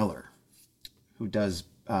Donald Miller, who does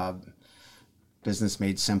Business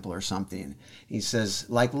Made Simple or something. He says,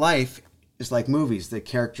 like life is like movies. The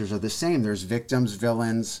characters are the same. There's victims,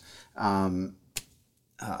 villains,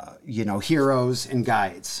 heroes, and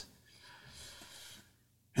guides.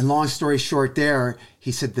 And long story short there,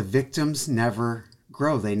 he said the victims never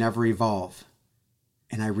grow. They never evolve.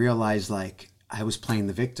 And I realized, like, I was playing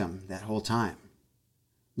the victim that whole time.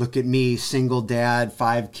 Look at me, single dad,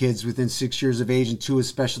 5 kids within 6 years of age, and 2 with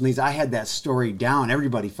special needs. I had that story down.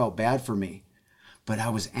 Everybody felt bad for me. But I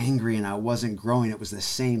was angry and I wasn't growing. It was the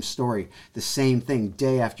same story, the same thing,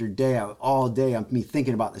 day after day, all day, me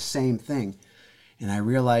thinking about the same thing. And I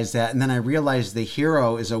realized that. And then I realized the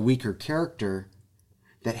hero is a weaker character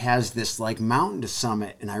that has this like mountain to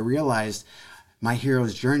summit. And I realized my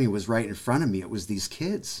hero's journey was right in front of me. It was these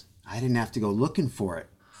kids. I didn't have to go looking for it.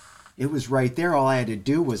 It was right there. All I had to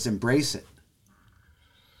do was embrace it.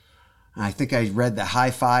 And I think I read The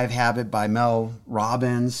High Five Habit by Mel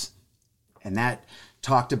Robbins, and that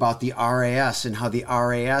talked about the RAS and how the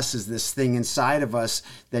RAS is this thing inside of us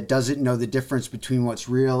that doesn't know the difference between what's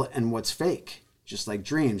real and what's fake. Just like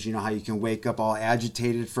dreams, how you can wake up all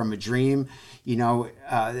agitated from a dream,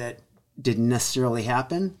 that didn't necessarily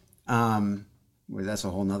happen. Well, that's a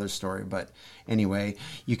whole nother story. But anyway,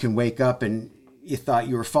 you can wake up and you thought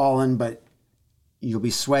you were falling, but you'll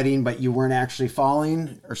be sweating, but you weren't actually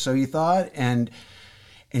falling, or so you thought. And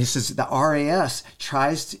it says the RAS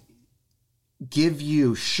tries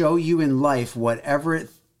to show you in life whatever it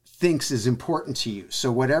thinks is important to you.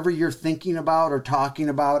 So whatever you're thinking about or talking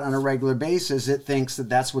about on a regular basis, it thinks that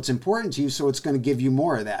that's what's important to you. So it's going to give you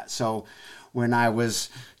more of that. So when I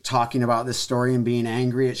was talking about this story and being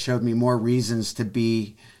angry, it showed me more reasons to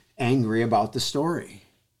be angry about the story.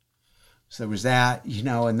 So there was that,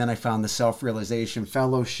 and then I found the Self-Realization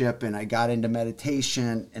Fellowship, and I got into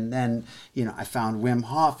meditation, and then, I found Wim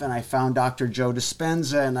Hof, and I found Dr. Joe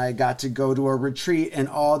Dispenza, and I got to go to a retreat, and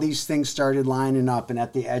all these things started lining up. And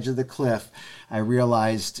at the edge of the cliff, I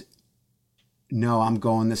realized, no, I'm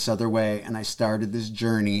going this other way. And I started this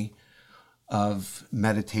journey of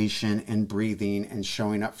meditation and breathing and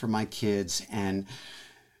showing up for my kids and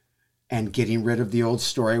getting rid of the old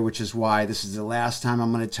story, which is why this is the last time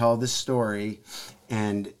I'm going to tell this story.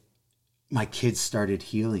 And my kids started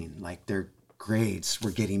healing, like their grades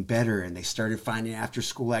were getting better, and they started finding after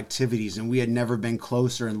school activities, and we had never been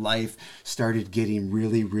closer, and life started getting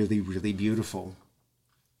really, really, really beautiful.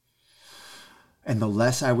 And the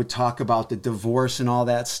less I would talk about the divorce and all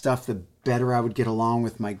that stuff, the better I would get along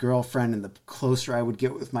with my girlfriend, and the closer I would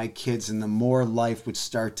get with my kids, and the more life would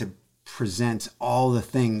start to present all the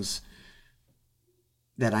things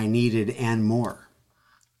that I needed and more.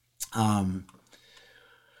 And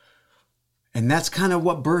that's kind of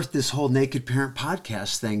what birthed this whole Naked Parent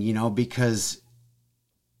podcast thing, because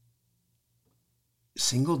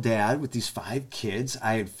single dad with these 5 kids,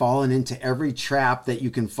 I had fallen into every trap that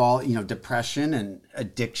you can fall, depression and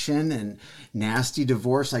addiction and nasty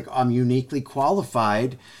divorce. Like, I'm uniquely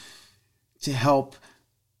qualified to help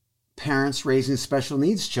parents raising special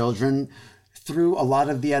needs children through a lot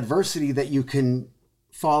of the adversity that you can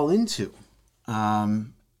fall into.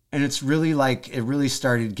 And it's really it really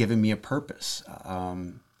started giving me a purpose.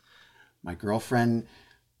 My girlfriend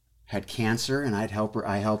had cancer, and I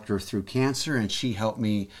helped her through cancer, and she helped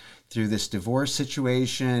me through this divorce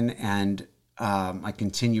situation. And I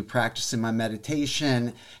continued practicing my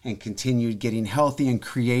meditation and continued getting healthy and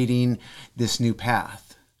creating this new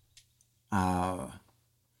path. And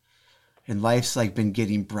life's been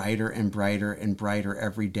getting brighter and brighter and brighter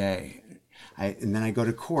every day. And then I go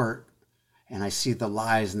to court, and I see the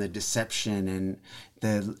lies and the deception and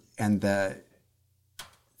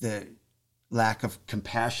the lack of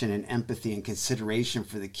compassion and empathy and consideration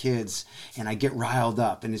for the kids, and I get riled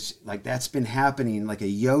up, and it's like that's been happening like a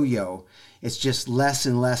yo-yo. It's just less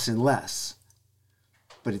and less and less,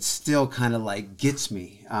 but it still kind of gets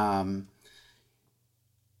me.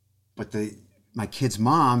 But my kid's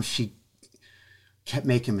mom, she kept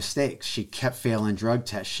making mistakes. She kept failing drug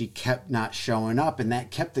tests. She kept not showing up, and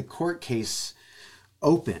that kept the court case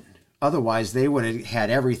open. Otherwise, they would have had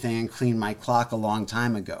everything and cleaned my clock a long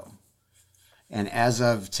time ago. And as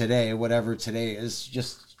of today, whatever today is,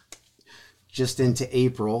 just into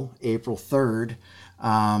April 3rd,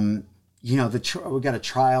 we got a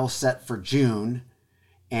trial set for June,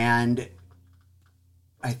 and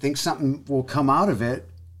I think something will come out of it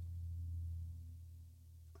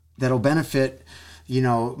that'll benefit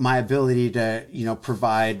my ability to,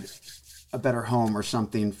 provide a better home or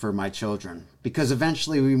something for my children. Because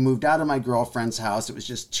eventually we moved out of my girlfriend's house. It was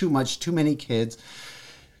just too many kids.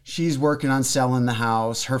 She's working on selling the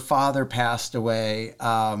house. Her father passed away.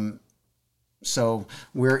 So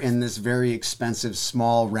we're in this very expensive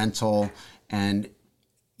small rental, and,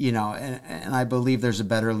 and I believe there's a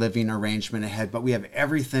better living arrangement ahead, but we have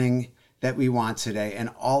everything that we want today. And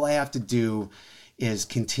all I have to do is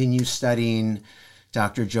continue studying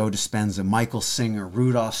Dr. Joe Dispenza, Michael Singer,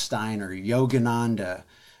 Rudolf Steiner, Yogananda.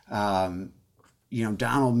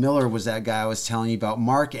 Donald Miller was that guy I was telling you about,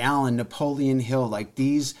 Mark Allen, Napoleon Hill.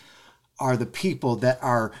 These are the people that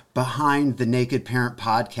are behind the Naked Parent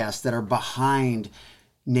podcast, that are behind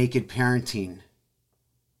Naked Parenting,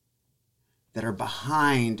 that are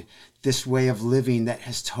behind this way of living that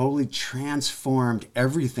has totally transformed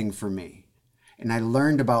everything for me. And I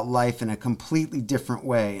learned about life in a completely different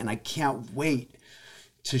way. And I can't wait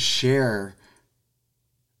to share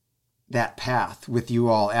that path with you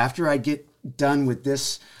all. After I get done with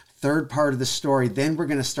this third part of the story, then we're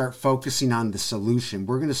going to start focusing on the solution.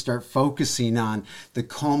 We're going to start focusing on the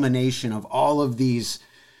culmination of all of these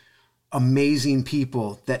amazing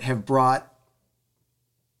people that have brought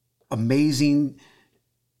amazing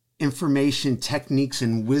information, techniques,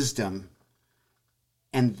 and wisdom,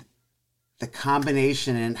 and the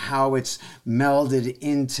combination and how it's melded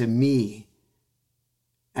into me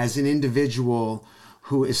as an individual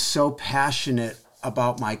who is so passionate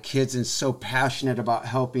about my kids and so passionate about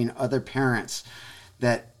helping other parents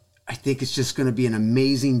that I think it's just going to be an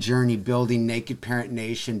amazing journey building Naked Parent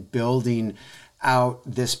Nation, building out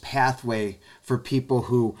this pathway for people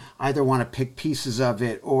who either want to pick pieces of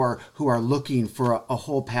it or who are looking for a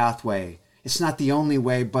whole pathway. It's not the only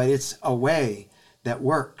way, but it's a way that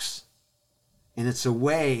works. And it's a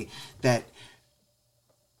way that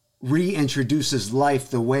reintroduces life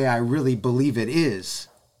the way I really believe it is.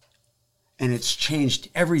 And it's changed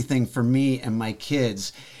everything for me and my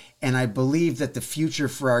kids. And I believe that the future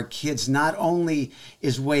for our kids not only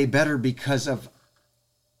is way better because of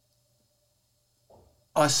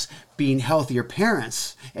us being healthier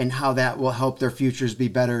parents and how that will help their futures be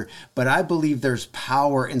better, but I believe there's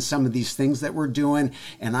power in some of these things that we're doing,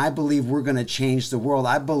 and I believe we're going to change the world.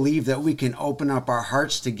 I believe that we can open up our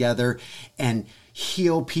hearts together and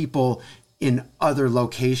heal people in other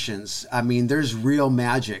locations. I mean, there's real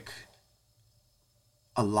magic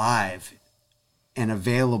alive and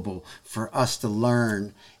available for us to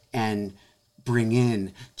learn and bring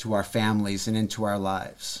in to our families and into our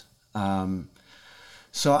lives.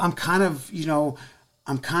 So I'm kind of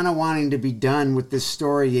wanting to be done with this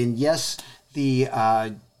story. And yes, the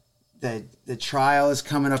trial is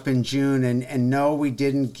coming up in June, and no, we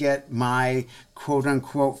didn't get my quote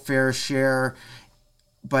unquote fair share,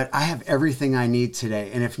 but I have everything I need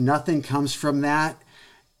today. And if nothing comes from that,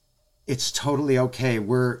 it's totally okay.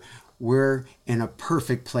 We're in a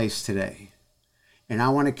perfect place today. And I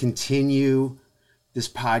want to continue this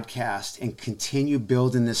podcast and continue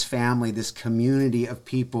building this family, this community of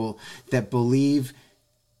people that believe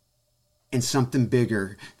in something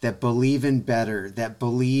bigger, that believe in better, that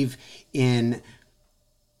believe in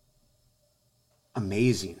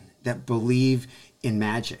amazing, that believe in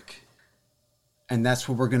magic. And that's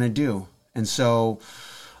what we're going to do. And so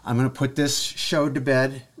I'm going to put this show to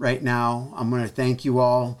bed right now. I'm going to thank you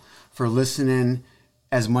all for listening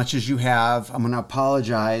as much as you have. I'm going to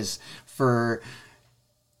apologize for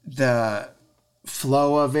the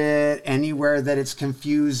flow of it, anywhere that it's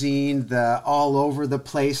confusing, the all over the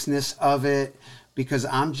placeness of it, because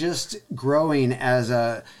I'm just growing as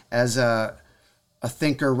a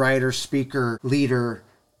thinker, writer, speaker, leader.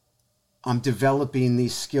 I'm developing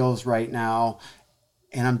these skills right now,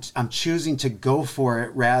 and I'm choosing to go for it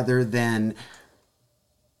rather than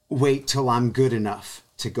wait till I'm good enough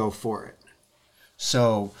to go for it.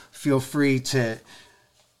 So feel free to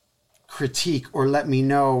critique or let me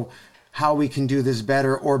know how we can do this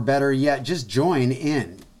better, or better yet, just join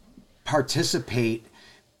in, participate,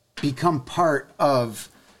 become part of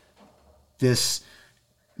this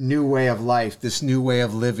new way of life, this new way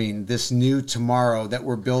of living, this new tomorrow that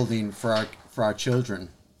we're building for our children.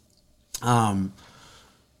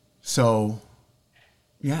 So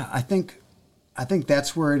yeah, I think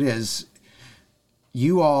that's where it is.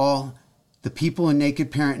 You all, the people in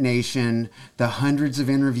Naked Parent Nation, the hundreds of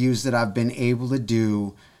interviews that I've been able to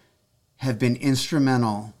do have been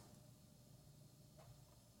instrumental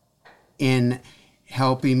in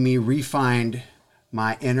helping me refine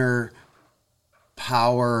my inner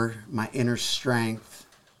power, my inner strength,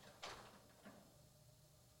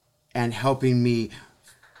 and helping me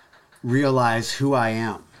realize who I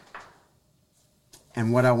am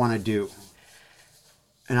and what I want to do.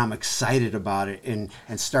 And I'm excited about it. And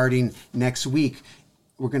starting next week,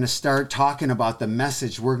 we're going to start talking about the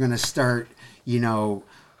message. We're going to start,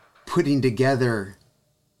 putting together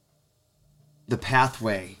the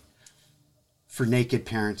pathway for naked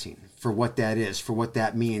parenting, for what that is, for what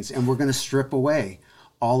that means. And we're going to strip away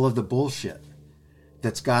all of the bullshit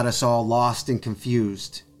that's got us all lost and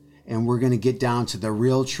confused. And we're going to get down to the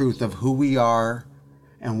real truth of who we are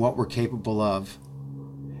and what we're capable of.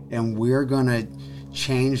 And we're going to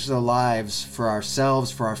change the lives for ourselves,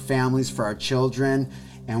 for our families, for our children.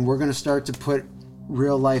 And we're going to start to put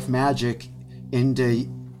real life magic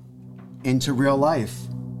into real life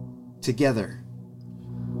together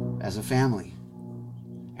as a family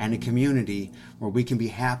and a community where we can be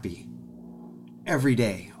happy every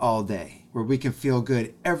day, all day, where we can feel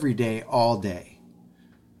good every day, all day.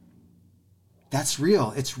 That's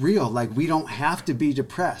real. It's real. Like, we don't have to be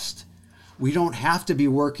depressed. We don't have to be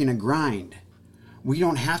working a grind. We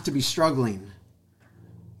don't have to be struggling.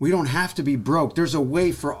 We don't have to be broke. There's a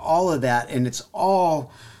way for all of that, and it's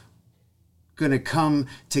all going to come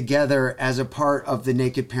together as a part of the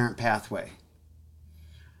Naked Parent Pathway.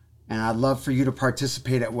 And I'd love for you to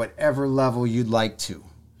participate at whatever level you'd like to.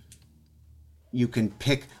 You can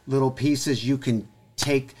pick little pieces. You can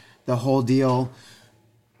take the whole deal.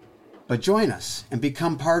 But join us and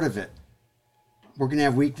become part of it. We're going to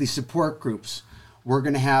have weekly support groups. We're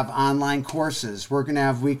going to have online courses. We're going to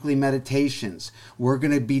have weekly meditations. We're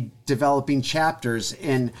going to be developing chapters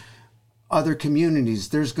in other communities.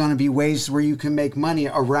 There's going to be ways where you can make money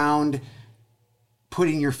around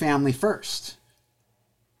putting your family first.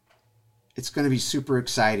 It's going to be super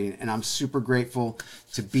exciting, and I'm super grateful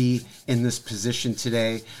to be in this position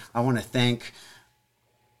today. I want to thank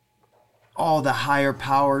all the higher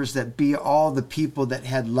powers that be, all the people that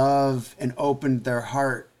had love and opened their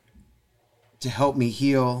heart to help me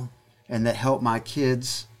heal and that help my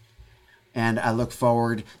kids. And I look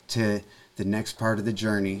forward to the next part of the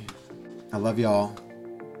journey. I love y'all.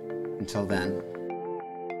 Until then.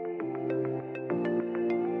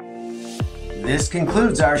 This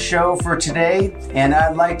concludes our show for today, and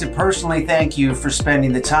I'd like to personally thank you for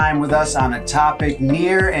spending the time with us on a topic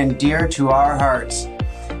near and dear to our hearts.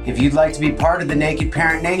 If you'd like to be part of the Naked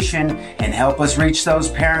Parent Nation and help us reach those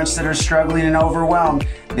parents that are struggling and overwhelmed,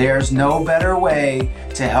 there's no better way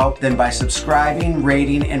to help than by subscribing,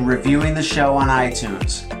 rating, and reviewing the show on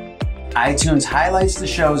iTunes. iTunes highlights the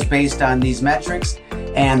shows based on these metrics,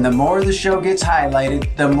 and the more the show gets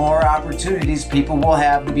highlighted, the more opportunities people will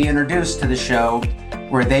have to be introduced to the show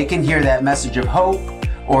where they can hear that message of hope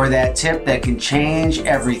or that tip that can change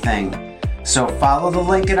everything. So follow the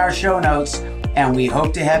link in our show notes, and we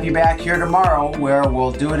hope to have you back here tomorrow where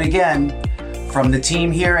we'll do it again. From the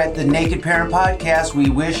team here at the Naked Parent Podcast, we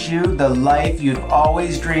wish you the life you've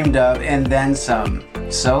always dreamed of and then some.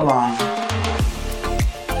 So long.